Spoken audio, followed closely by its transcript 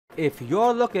If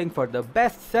you're looking for the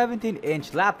best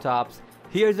 17-inch laptops,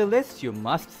 here's a list you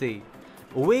must see.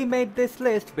 We made this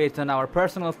list based on our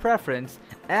personal preference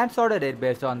and sorted it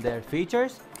based on their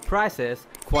features, prices,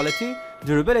 quality,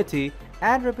 durability,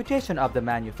 and reputation of the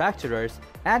manufacturers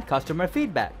and customer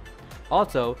feedback.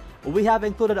 Also, we have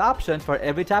included options for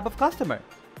every type of customer.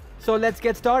 So let's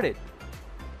get started.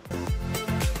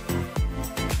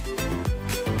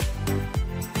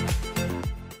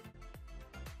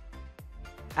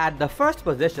 At the first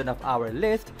position of our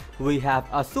list, we have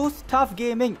ASUS TUF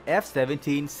Gaming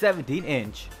F17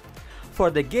 17-inch.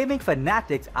 For the gaming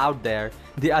fanatics out there,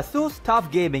 the ASUS TUF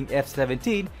Gaming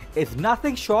F17 is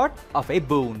nothing short of a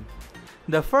boon.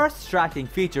 The first striking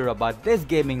feature about this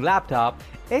gaming laptop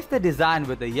is the design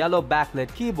with the yellow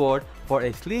backlit keyboard for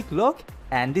a sleek look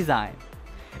and design.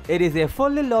 It is a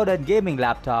fully loaded gaming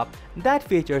laptop that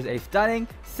features a stunning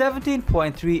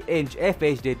 17.3-inch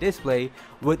FHD display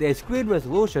with a screen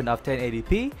resolution of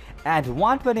 1080p and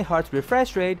 120Hz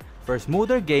refresh rate for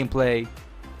smoother gameplay.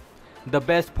 The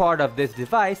best part of this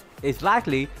device is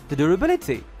likely the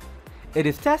durability. It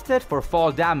is tested for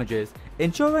fall damages,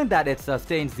 ensuring that it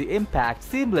sustains the impact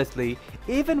seamlessly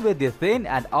even with the thin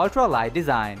and ultra-light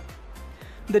design.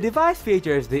 The device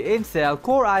features the Intel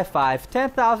Core i5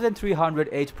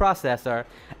 10300H processor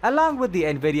along with the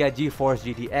NVIDIA GeForce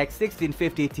GTX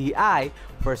 1650 Ti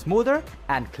for smoother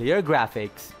and clear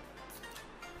graphics.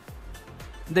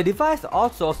 The device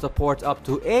also supports up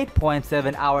to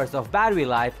 8.7 hours of battery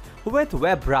life with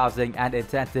web browsing and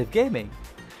intensive gaming.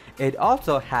 It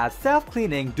also has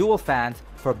self-cleaning dual fans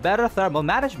for better thermal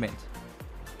management.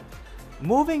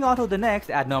 Moving on to the next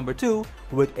at number 2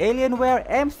 with Alienware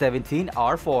M17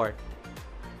 R4.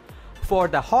 For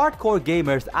the hardcore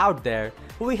gamers out there,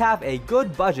 we have a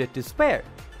good budget to spare.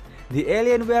 The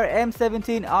Alienware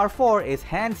M17 R4 is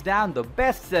hands down the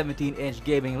best 17-inch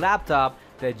gaming laptop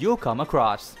that you'll come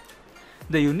across.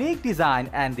 The unique design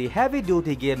and the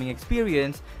heavy-duty gaming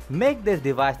experience make this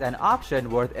device an option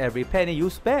worth every penny you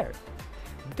spare.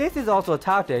 This is also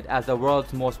touted as the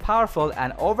world's most powerful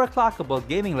and overclockable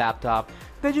gaming laptop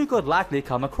that you could likely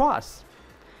come across.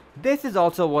 This is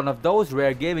also one of those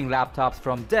rare gaming laptops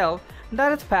from Dell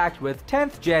that is packed with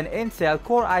 10th gen Intel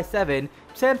Core i7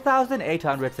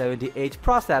 10870H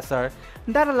processor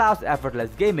that allows effortless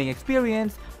gaming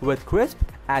experience with crisp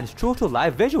and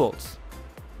true-to-life visuals.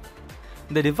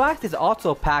 The device is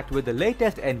also packed with the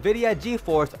latest NVIDIA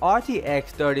GeForce RTX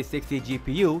 3060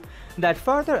 GPU that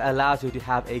further allows you to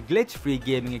have a glitch-free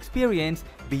gaming experience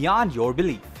beyond your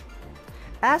belief.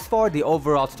 As for the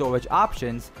overall storage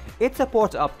options, it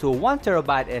supports up to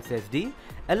 1TB SSD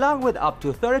along with up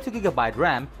to 32GB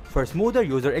RAM for smoother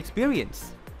user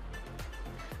experience.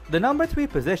 The number 3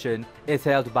 position is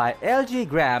held by LG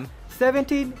Gram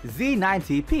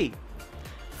 17Z90P.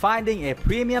 Finding a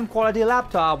premium quality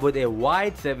laptop with a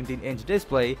wide 17-inch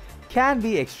display can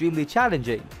be extremely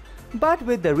challenging, but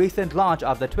with the recent launch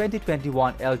of the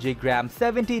 2021 LG Gram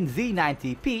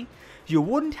 17Z90P, you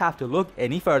wouldn't have to look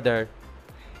any further.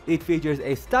 It features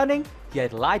a stunning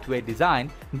yet lightweight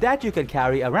design that you can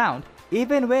carry around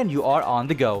even when you are on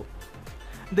the go.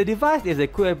 The device is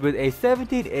equipped with a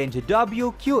 17-inch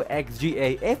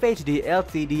WQXGA FHD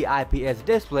LCD IPS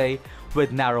display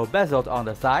with narrow bezels on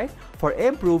the side for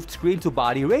improved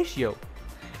screen-to-body ratio.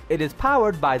 It is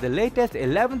powered by the latest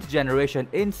 11th generation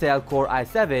Intel Core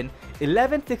i7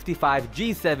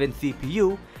 1165G7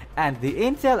 CPU and the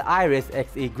Intel Iris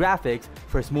Xe graphics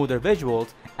for smoother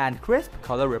visuals and crisp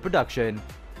color reproduction.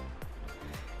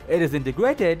 It is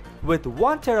integrated with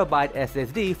 1TB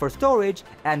SSD for storage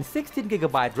and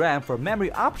 16GB RAM for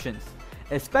memory options,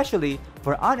 especially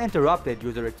for uninterrupted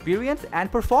user experience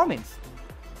and performance.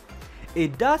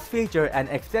 It does feature an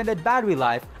extended battery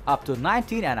life up to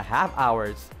 19.5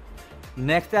 hours.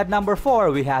 Next at number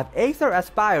 4 we have Acer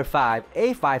Aspire 5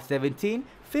 A517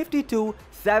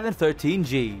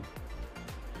 52713G.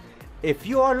 If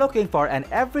you are looking for an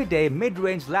everyday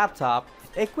mid-range laptop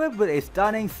equipped with a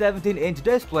stunning 17-inch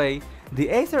display, the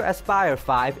Acer Aspire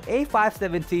 5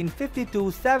 A517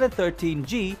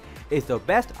 52713G is the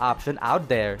best option out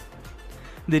there.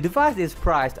 The device is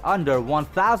priced under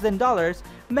 $1,000,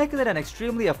 making it an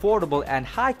extremely affordable and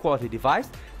high-quality device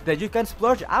that you can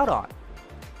splurge out on.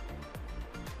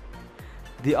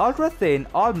 The ultra-thin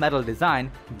all-metal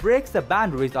design breaks the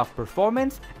boundaries of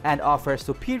performance and offers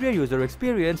superior user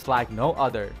experience like no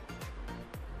other.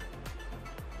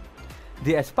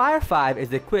 The Aspire 5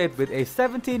 is equipped with a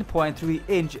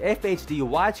 17.3-inch FHD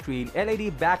widescreen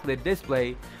LED backlit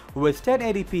display with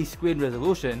 1080p screen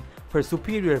resolution for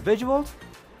superior visual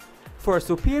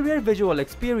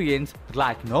experience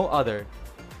like no other.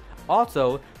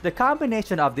 Also, the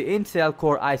combination of the Intel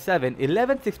Core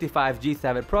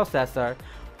i7-1165G7 processor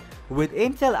with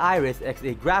Intel Iris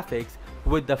Xe graphics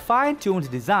with the fine-tuned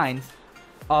designs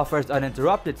offers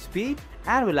uninterrupted speed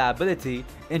and reliability,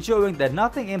 ensuring that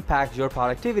nothing impacts your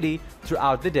productivity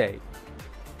throughout the day.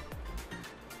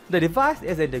 The device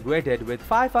is integrated with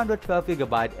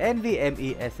 512GB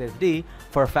NVMe SSD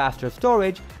for faster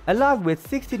storage along with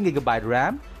 16GB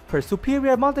RAM for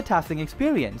superior multitasking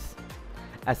experience.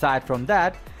 Aside from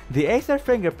that, the Acer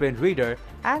fingerprint reader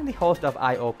and the host of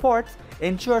I/O ports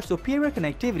ensure superior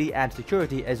connectivity and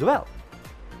security as well.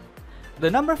 The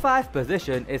number 5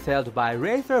 position is held by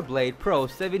Razer Blade Pro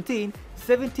 17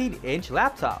 17-inch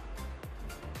laptop.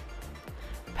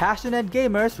 Passionate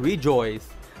gamers rejoice!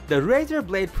 The Razer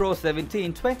Blade Pro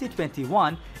 17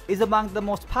 2021 is among the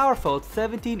most powerful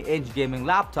 17-inch gaming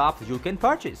laptops you can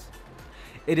purchase.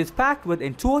 It is packed with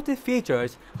intuitive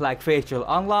features like facial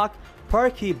unlock,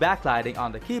 per-key backlighting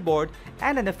on the keyboard,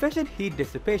 and an efficient heat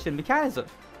dissipation mechanism.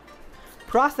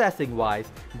 Processing-wise,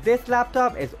 this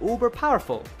laptop is uber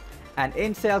powerful. An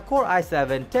Intel Core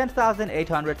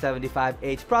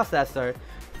i7-10875H processor,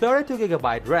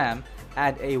 32GB RAM,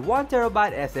 and a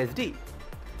 1TB SSD.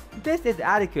 This is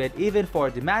adequate even for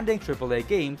demanding AAA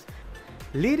games.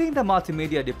 Leading the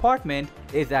multimedia department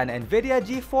is an NVIDIA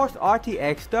GeForce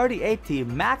RTX 3080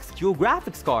 Max-Q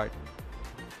graphics card.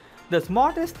 The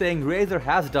smartest thing Razer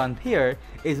has done here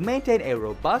is maintain a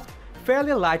robust,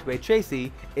 fairly lightweight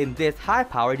chassis in this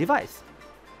high-power device.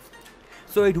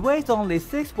 So it weighs only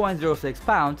 6.06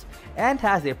 pounds and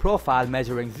has a profile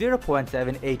measuring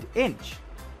 0.78 inch.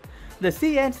 The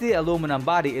CNC aluminum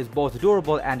body is both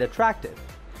durable and attractive,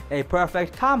 a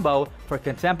perfect combo for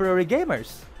contemporary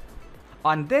gamers.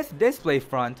 On this display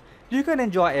front, you can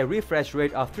enjoy a refresh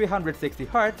rate of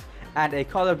 360Hz and a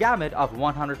color gamut of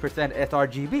 100%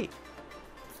 sRGB.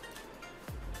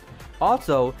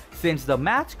 Also, since the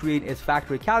matte screen is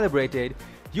factory calibrated,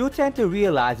 you tend to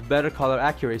realize better color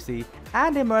accuracy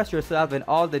and immerse yourself in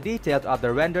all the details of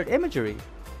the rendered imagery.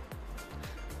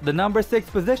 The number 6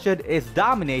 position is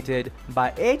dominated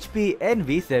by HP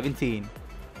NV17.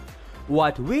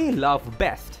 What we love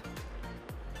best.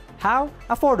 How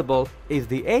affordable is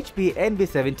the HP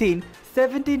NV17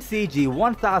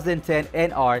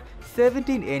 17CG1010NR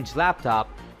 17-inch laptop,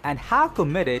 and how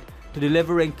committed to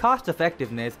delivering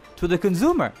cost-effectiveness to the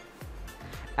consumer?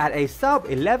 At a sub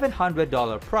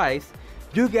 $1,100 price,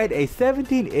 you get a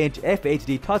 17-inch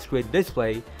FHD touchscreen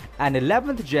display, an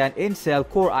 11th gen Intel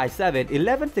Core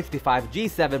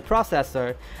i7-1165G7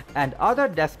 processor, and other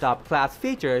desktop class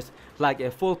features like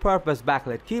a full-purpose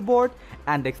backlit keyboard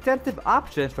and extensive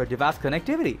options for device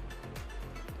connectivity.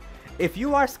 If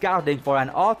you are scouting for an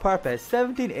all-purpose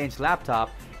 17-inch laptop,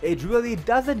 it really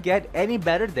doesn't get any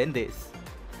better than this.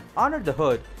 Under the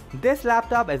hood, this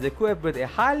laptop is equipped with a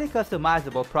highly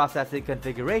customizable processing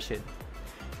configuration.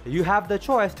 You have the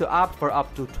choice to opt for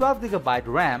up to 12GB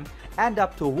RAM and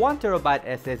up to 1TB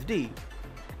SSD.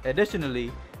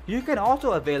 Additionally, you can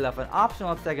also avail of an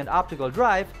optional second optical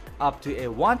drive up to a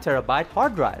 1TB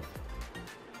hard drive.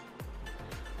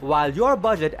 While your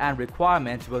budget and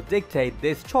requirements will dictate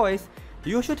this choice,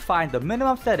 you should find the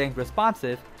minimum settings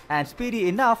responsive and speedy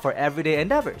enough for everyday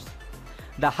endeavors.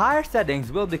 The higher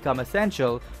settings will become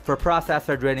essential for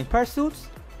processor draining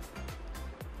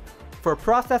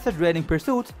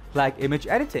pursuits like image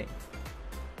editing.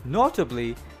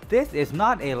 Notably, this is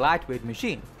not a lightweight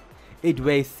machine. It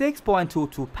weighs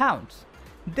 6.22 pounds.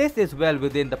 This is well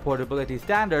within the portability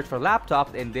standards for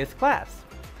laptops in this class.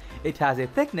 It has a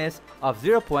thickness of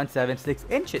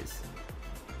 0.76 inches.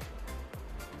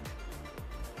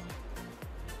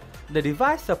 The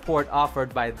device support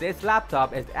offered by this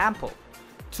laptop is ample.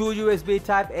 2 USB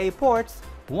Type-A ports,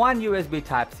 1 USB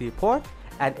Type-C port,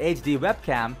 an HD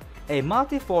webcam, a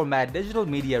multi-format digital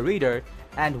media reader,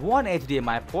 and 1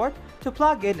 HDMI port to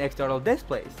plug in external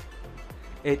displays.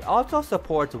 It also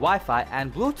supports Wi-Fi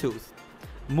and Bluetooth.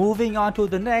 Moving on to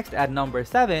the next at number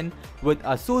 7 with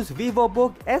ASUS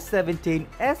VivoBook S17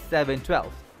 S712.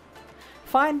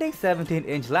 Finding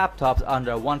 17-inch laptops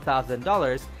under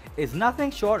 $1,000 is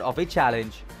nothing short of a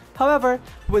challenge. However,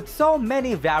 with so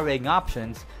many varying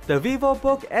options, the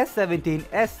VivoBook S17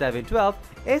 S712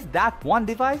 is that one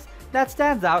device that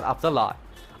stands out of the lot.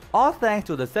 All thanks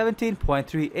to the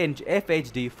 17.3-inch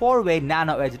FHD 4-way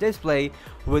nano edge display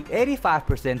with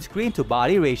 85%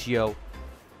 screen-to-body ratio.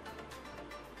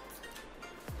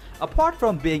 Apart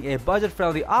from being a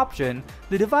budget-friendly option,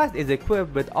 the device is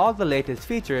equipped with all the latest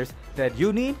features that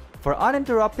you need for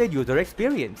uninterrupted user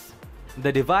experience.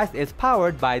 The device is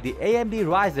powered by the AMD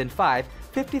Ryzen 5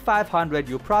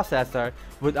 5500U processor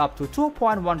with up to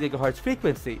 2.1 GHz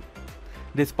frequency.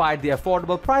 Despite the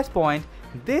affordable price point,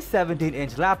 this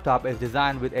 17-inch laptop is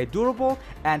designed with a durable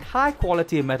and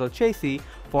high-quality metal chassis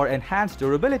for enhanced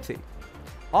durability.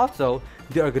 Also,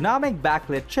 the ergonomic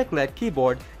backlit chiclet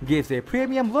keyboard gives a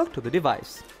premium look to the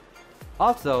device.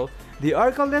 Also, the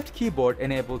ErgoLift keyboard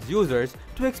enables users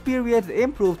to experience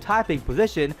improved typing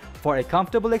position for a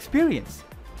comfortable experience.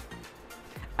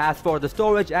 As for the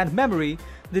storage and memory,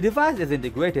 the device is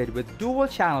integrated with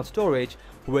dual-channel storage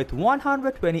with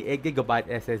 128GB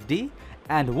SSD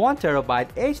and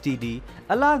 1TB HDD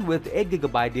along with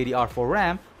 8GB DDR4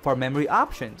 RAM for memory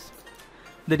options.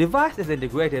 The device is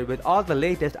integrated with all the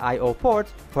latest I/O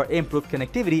ports for improved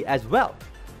connectivity as well.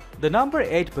 The number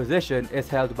 8 position is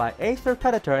held by Acer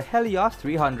Predator Helios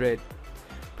 300.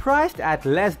 Priced at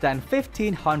less than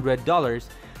 $1,500,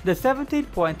 the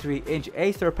 17.3-inch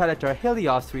Acer Predator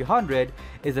Helios 300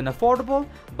 is an affordable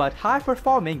but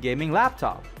high-performing gaming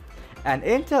laptop. An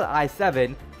Intel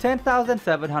i7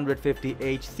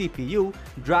 10750H CPU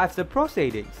drives the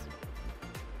proceedings.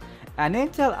 An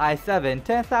Intel i7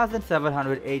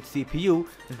 10700H CPU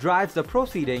drives the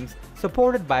proceedings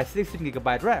supported by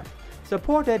 16GB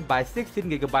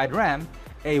RAM,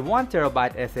 a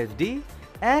 1TB SSD,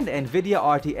 and NVIDIA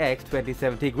RTX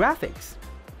 2070 graphics.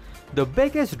 The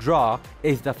biggest draw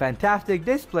is the fantastic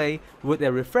display with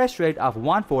a refresh rate of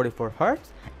 144Hz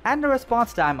and a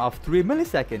response time of 3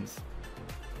 milliseconds.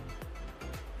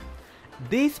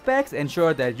 These specs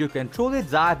ensure that you can truly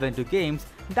dive into games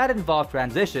that involve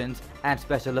transitions and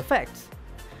special effects.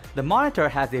 The monitor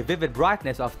has a vivid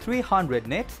brightness of 300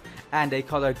 nits and a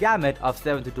color gamut of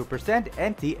 72%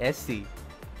 NTSC.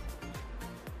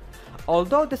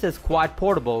 Although this is quite a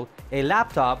portable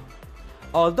laptop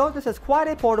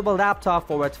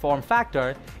for its form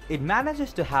factor, it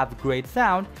manages to have great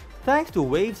sound thanks to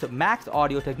Wave's Max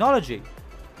Audio technology.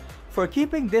 For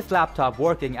keeping this laptop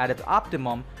working at its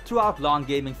optimum throughout long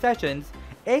gaming sessions,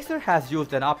 Acer has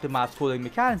used an optimized cooling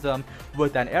mechanism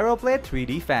with an Aeroblade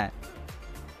 3D fan.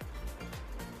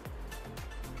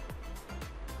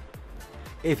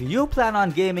 If you plan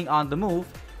on gaming on the move,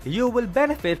 you will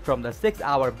benefit from the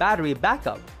 6-hour battery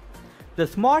backup. The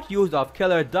smart use of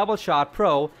Killer Double Shot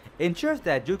Pro ensures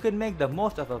that you can make the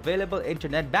most of available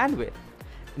internet bandwidth.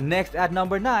 Next at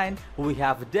number 9, we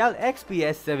have Dell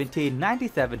XPS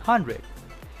 9700.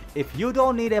 If you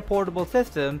don't need a portable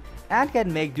system and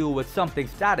can make do with something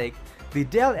static, the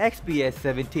Dell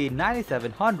XPS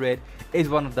 9700 is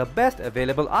one of the best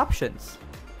available options.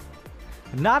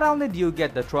 Not only do you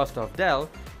get the trust of Dell,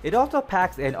 it also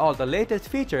packs in all the latest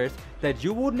features that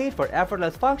you would need for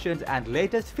effortless functions and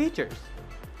latest features.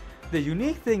 The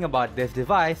unique thing about this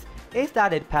device is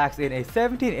that it packs in a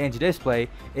 17-inch display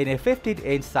in a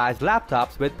 15-inch size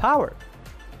laptops with power.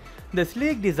 The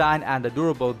sleek design and the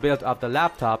durable build of the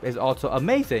laptop is also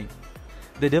amazing.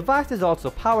 The device is also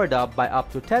powered up by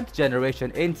up to 10th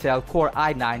generation Intel Core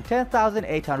i9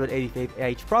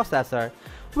 10885H processor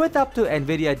with up to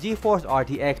NVIDIA GeForce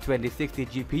RTX 2060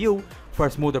 GPU for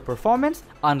smoother performance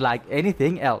unlike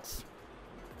anything else.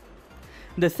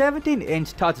 The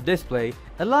 17-inch touch display,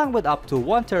 along with up to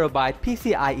 1TB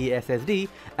PCIe SSD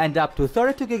and up to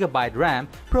 32GB RAM,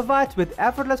 provides with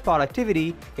effortless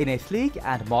productivity in a sleek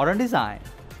and modern design.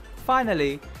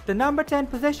 Finally, the number 10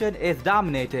 position is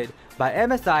dominated by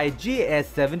MSI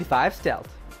GS75 Stealth.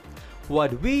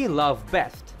 What we love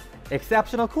best: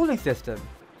 exceptional cooling system,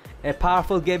 a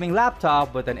powerful gaming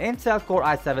laptop with an Intel Core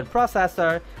i7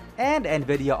 processor and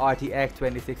NVIDIA RTX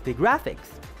 2060 graphics.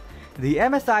 The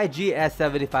MSI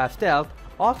GS75 Stealth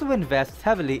also invests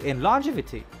heavily in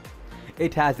longevity.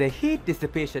 It has a heat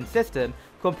dissipation system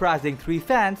comprising 3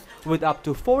 fans with up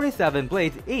to 47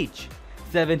 blades each,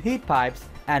 7 heat pipes,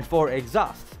 and 4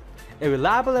 exhausts. A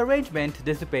reliable arrangement to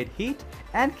dissipate heat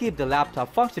and keep the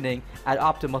laptop functioning at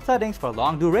optimal settings for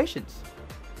long durations.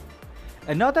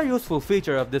 Another useful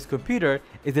feature of this computer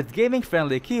is its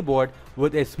gaming-friendly keyboard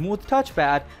with a smooth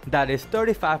touchpad that is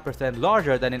 35%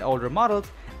 larger than in older models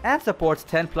and supports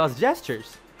 10+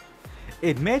 gestures.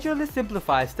 It majorly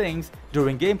simplifies things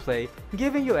during gameplay,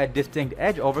 giving you a distinct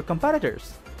edge over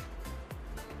competitors.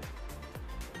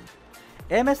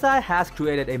 MSI has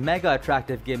created a mega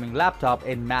attractive gaming laptop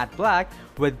in matte black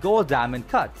with gold diamond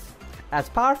cuts, as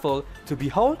powerful to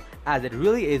behold as it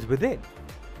really is within.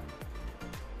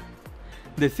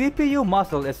 The CPU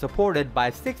muscle is supported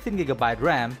by 16GB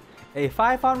RAM, a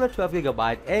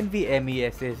 512GB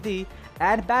NVMe SSD,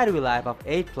 and battery life of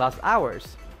 8+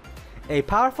 hours. A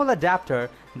powerful adapter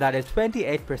that is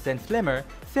 28% slimmer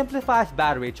simplifies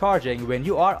battery charging when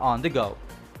you are on the go.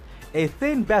 A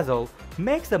thin bezel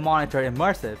makes the monitor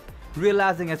immersive,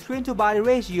 realizing a screen-to-body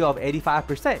ratio of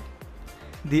 85%.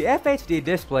 The FHD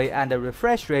display and a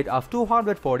refresh rate of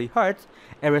 240Hz,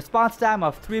 a response time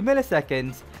of 3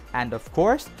 milliseconds, and of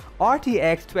course,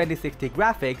 RTX 2060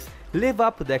 graphics live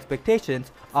up to the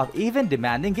expectations of even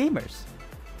demanding gamers.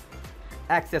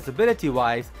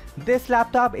 Accessibility-wise, this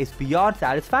laptop is beyond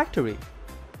satisfactory.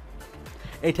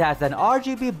 It has an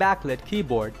RGB backlit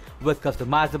keyboard with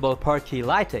customizable per-key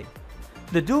lighting.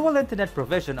 The dual internet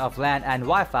provision of LAN and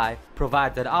Wi-Fi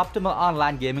provides an optimal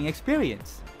online gaming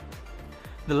experience.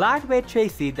 The lightweight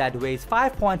chassis that weighs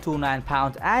 5.29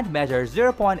 pounds and measures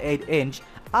 0.8 inch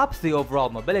ups the overall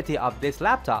mobility of this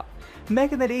laptop,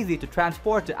 making it easy to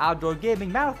transport to outdoor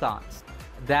gaming marathons.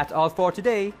 That's all for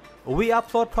today. We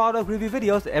upload product review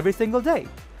videos every single day,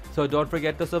 so don't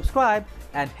forget to subscribe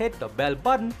and hit the bell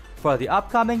button for the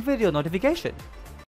upcoming video notification.